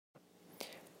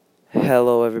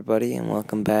Hello everybody and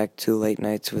welcome back to Late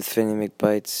Nights with Finny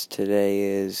McBites. Today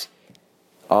is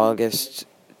August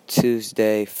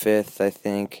Tuesday 5th, I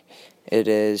think. It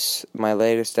is my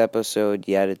latest episode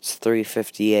yet. It's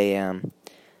 3:50 a.m.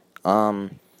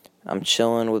 I'm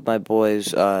chilling with my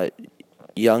boys,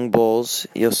 Young Bulls.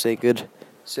 You'll say good.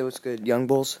 Say what's good, Young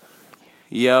Bulls.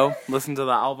 Yo, listen to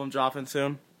the album dropping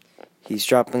soon. He's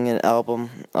dropping an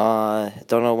album.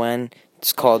 Don't know when.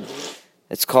 It's called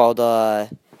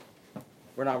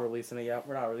We're not releasing it yet.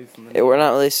 We're not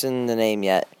releasing the name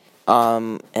yet.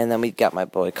 And then we got my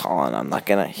boy Colin.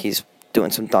 He's doing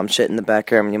some dumb shit in the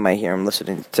background. You might hear him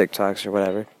listening to TikToks or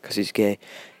whatever, because he's gay,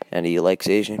 and he likes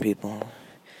Asian people.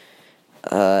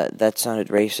 That sounded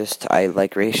racist. I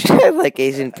like I like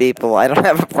Asian people. I don't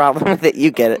have a problem with it. You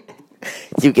get it.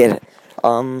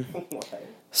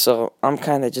 So I'm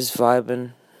kind of just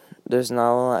vibing. There's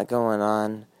not a lot going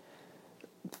on.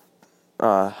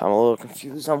 I'm a little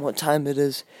confused on what time it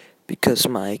is because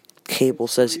my cable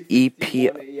says EP.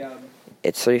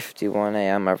 It's 3:51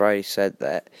 a.m. I've already said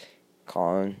that,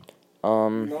 Colin.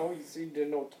 No, you see, you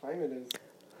didn't know what time it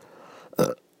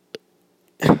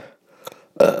is.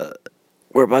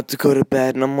 We're about to go to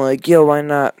bed, and I'm like, yo, why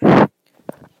not?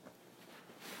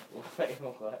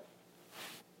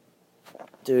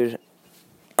 Dude,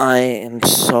 I am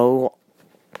so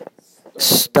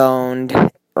stoned,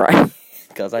 right?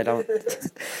 Because I don't.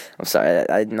 I'm sorry.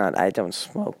 I don't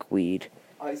smoke weed.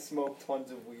 I smoke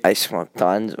tons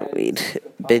of weed.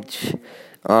 Bitch.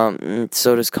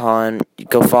 So does Colin.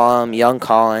 Go follow him, Young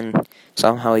Colin.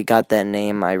 Somehow he got that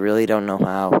name. I really don't know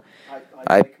how.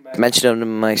 I mentioned him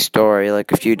in my story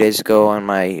like a few days ago on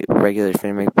my regular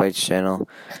Finny McBites channel.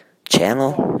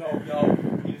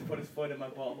 No. He just put his foot in my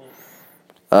butthole.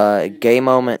 Gay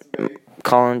moment.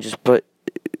 Colin just put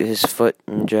his foot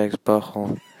in Jack's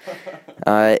butthole.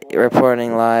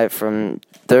 Reporting live from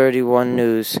 31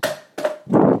 News.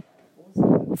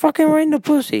 Fucking right in the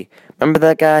pussy. Remember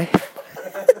that guy?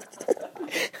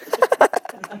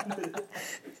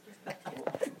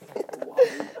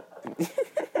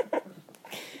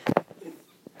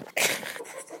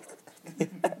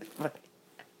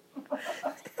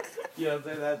 Yeah,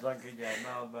 say that drunk again.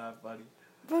 No, bad, buddy.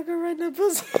 Fucking right in the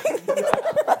pussy.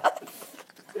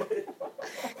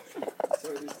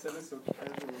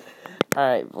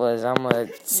 Alright, boys, I'm gonna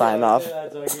sign off.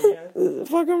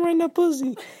 Fucking right in the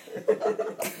pussy.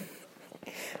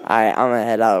 Alright, I'm gonna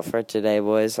head out for today,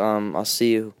 boys. I'll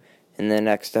see you in the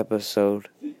next episode.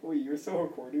 Wait, you were so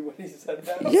recording when you said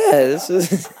that? Yeah, this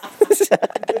is.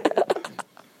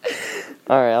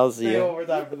 Alright, I'll see you. Stay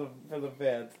overtime for the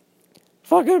fans.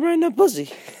 Fucking right in the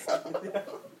pussy.